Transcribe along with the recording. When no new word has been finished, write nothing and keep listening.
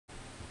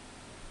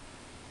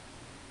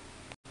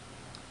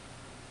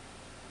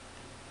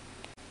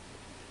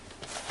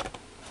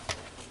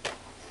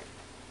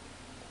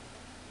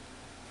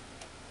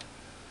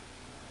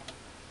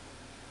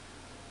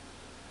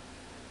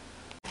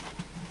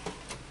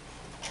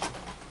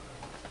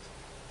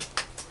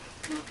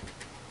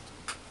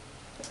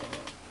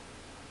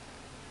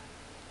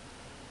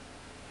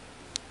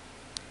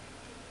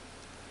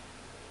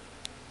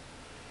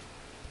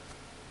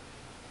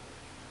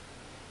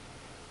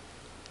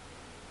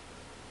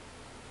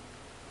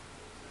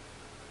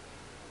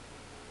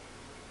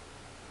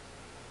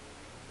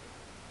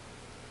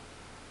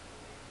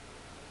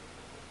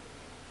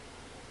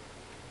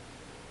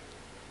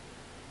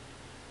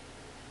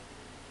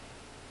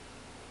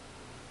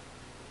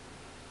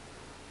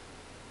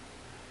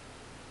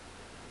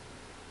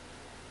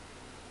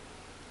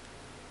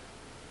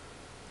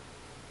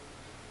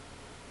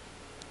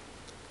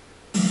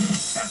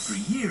After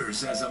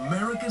years as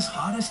America's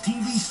hottest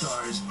TV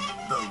stars,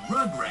 the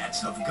Rugrats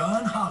have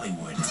gone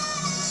Hollywood.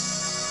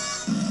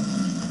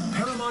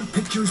 Paramount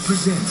Pictures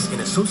presents, in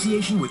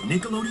association with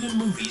Nickelodeon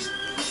Movies,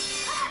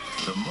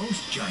 the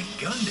most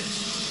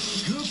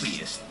gigundous,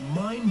 goofiest,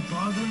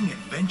 mind-boggling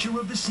adventure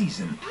of the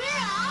season. Where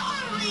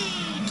are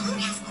we?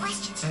 Don't ask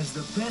questions. As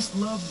the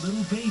best-loved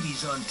little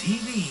babies on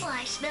TV Oh,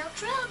 I smell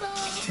trouble.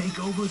 take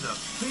over the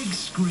big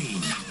screen.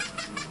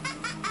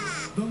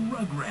 The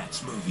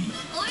Rugrats movie.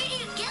 Where do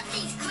you get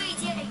these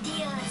crazy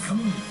ideas?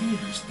 Coming to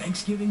theaters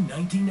Thanksgiving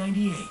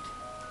 1998.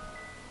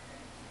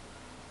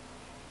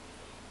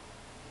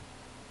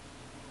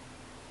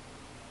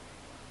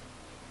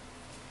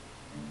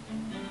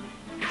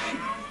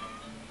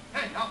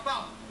 Hey,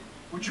 Alfalfa,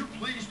 would you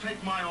please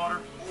take my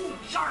order? Ooh,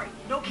 sorry,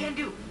 no can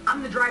do.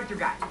 I'm the drive-thru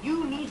guy.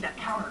 You need the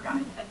counter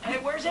guy. Hey,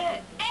 where's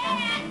Ed?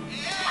 Ed!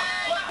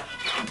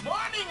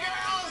 Morning,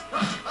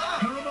 girls!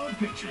 Paramount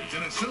Pictures,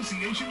 in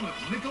association with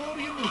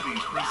Nickelodeon Movies,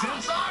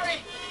 presents... Sorry!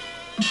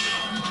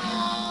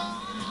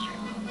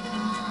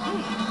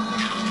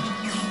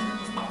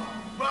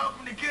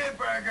 Welcome to Good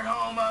Burger,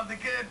 home of the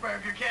Good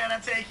Burger. Can I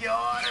take your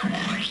order?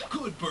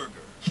 Good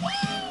Burger.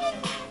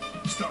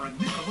 Starring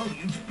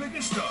Nickelodeon's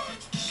biggest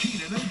stars,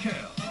 Keenan and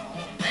Kel.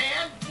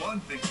 And? One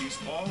thinks he's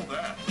all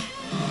that.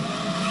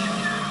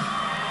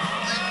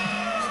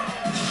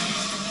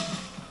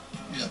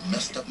 You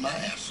messed up my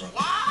afro.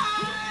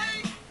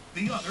 Why?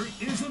 The other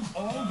isn't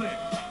all there.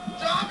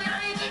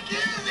 Strawberries and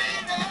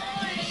cuisine!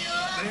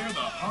 They're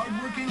the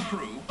hard-working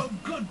crew of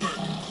Good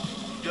Burger.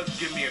 Just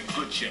give me a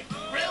good shake.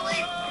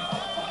 Really?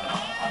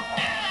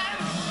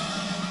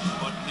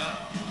 But now,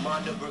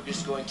 Mondo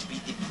Burger's going to be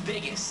the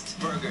biggest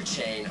burger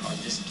chain on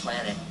this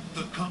planet.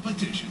 the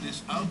competition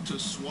is out to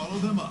swallow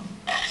them up.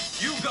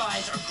 You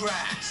guys are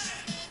grass.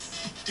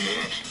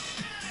 Dick,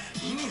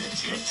 you need a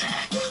tic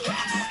tac.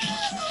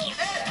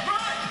 Ed,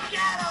 run!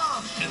 Get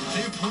him! And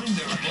they're putting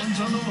their guns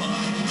on the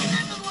line.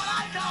 This is what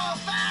I call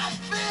fast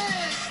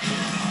fish!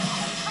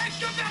 Hey,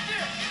 come back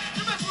here!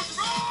 You're messing with the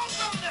wrong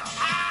zone now!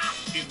 Ah!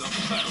 In the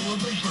battle of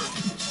the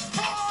burgers.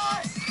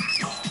 Boy!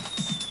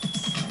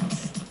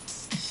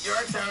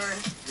 Your turn.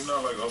 You're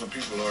not like other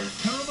people, are you?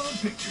 Paramount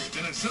Pictures,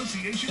 in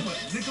association with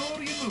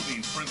Nickelodeon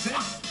Movies,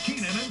 presents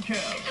Keenan and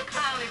Kel. You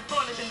kindly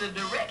point us in the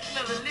direction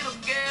of the little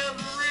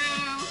girl's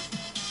room.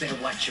 Better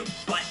watch your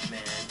butt,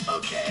 man.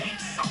 Okay.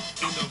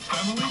 In the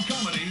family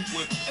comedy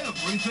with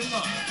everything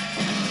on it.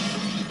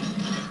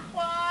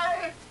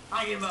 Why?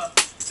 I give up.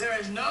 There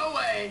is no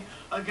way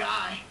a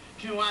guy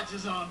can watch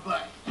his own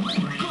butt.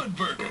 Good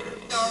Burger.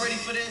 Y'all ready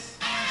for this?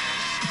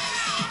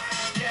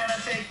 Can I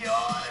take your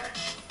order?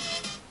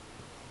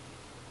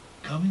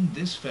 Coming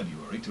this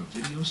February to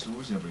video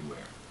stores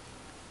everywhere.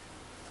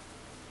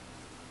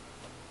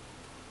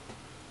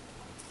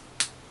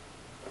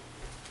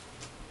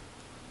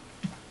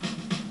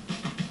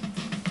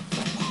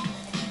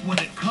 When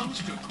it comes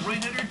to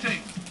great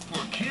entertainment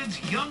for kids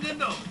young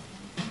and old,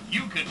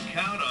 you can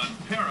count on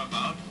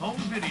Paramount Home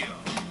Video.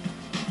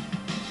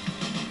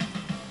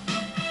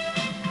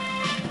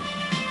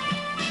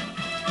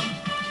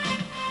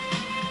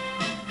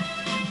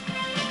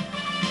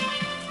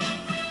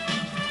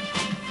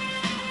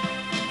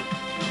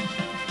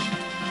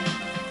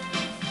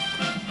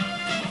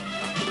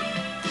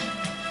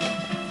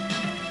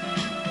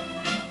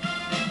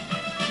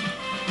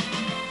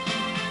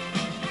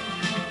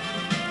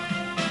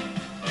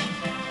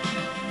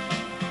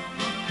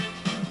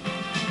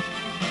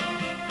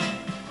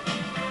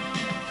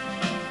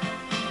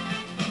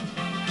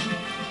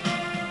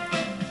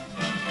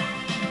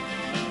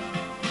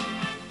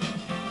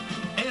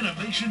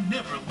 Animation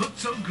never looked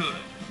so good,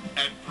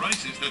 at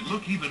prices that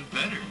look even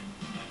better.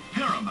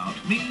 Paramount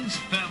means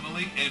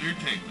family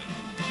entertainment.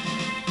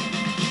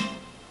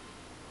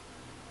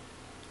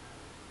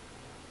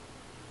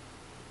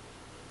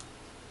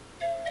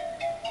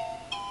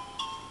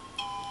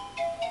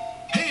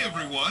 Hey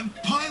everyone,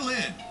 pile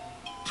in,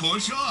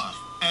 push off,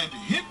 and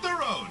hit the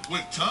road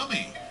with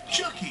Tommy,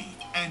 Chucky,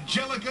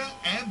 Angelica,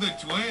 and the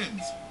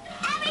twins.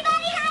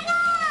 Everybody hang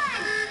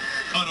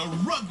on! On a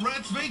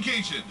Rugrats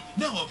vacation,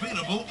 now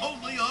available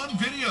only on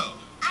video.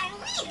 Are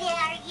we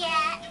there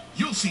yet?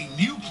 You'll see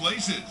new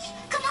places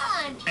Come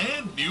on!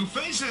 and new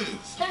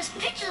faces There's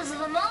pictures of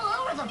them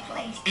all over the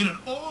place. in an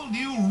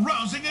all-new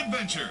rousing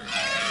adventure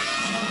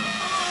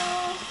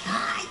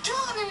I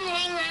told him to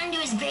hang on to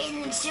his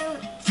bathing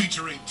suit.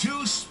 featuring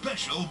 2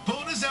 special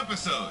bonus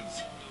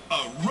episodes. A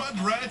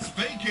Rugrats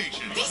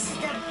Vacation. This is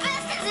the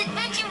bestest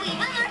adventure we've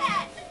ever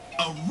had.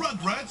 A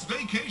Rugrats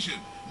Vacation,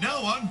 now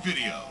on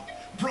video.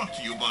 Brought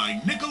to you by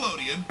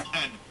Nickelodeon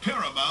and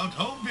Paramount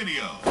Home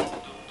Video.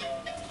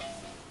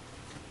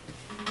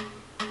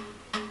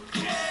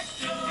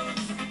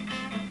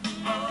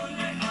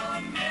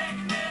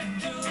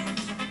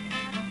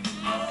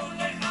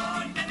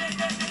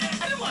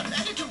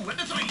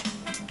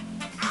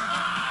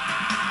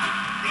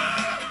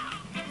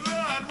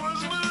 That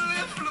was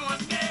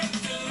mellifluous.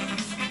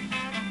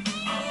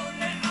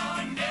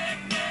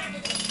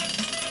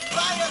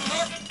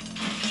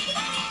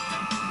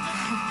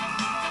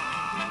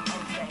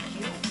 Okay.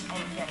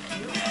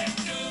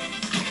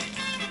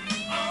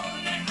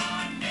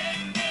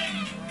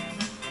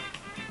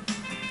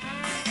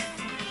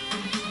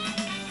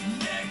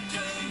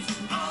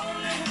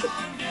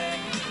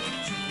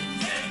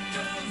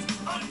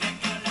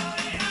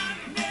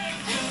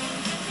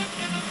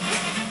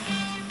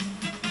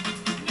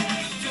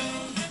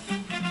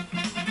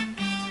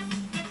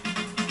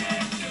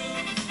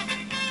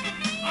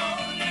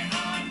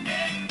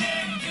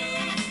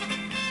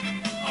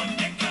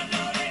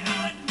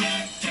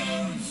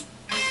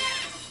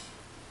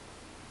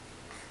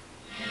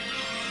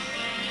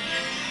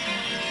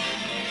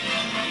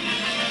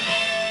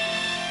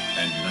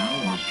 And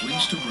now we're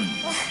pleased to bring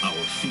you our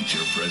feature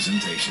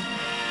presentation.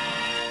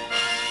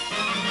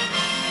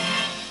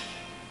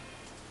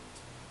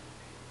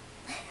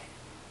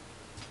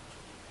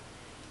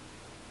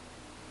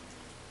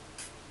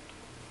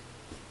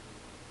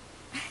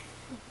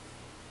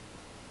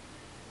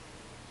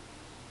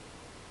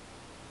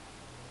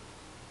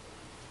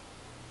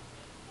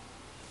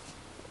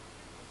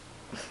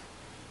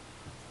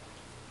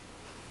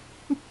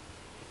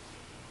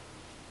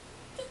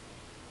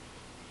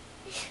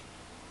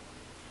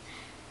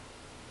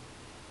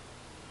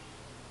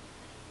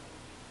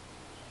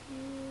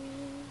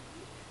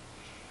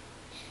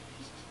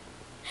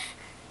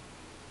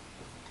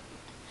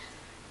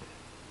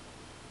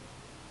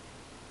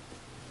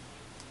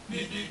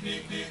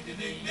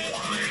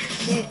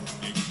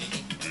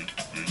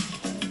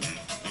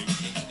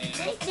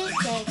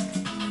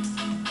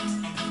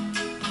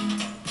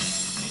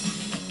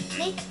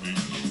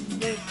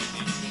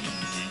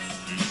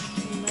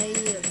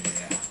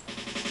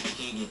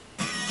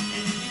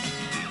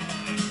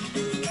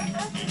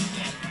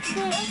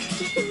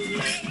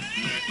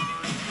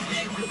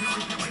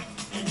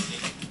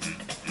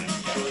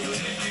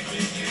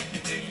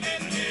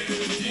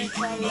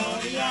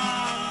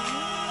 Nickelodeon.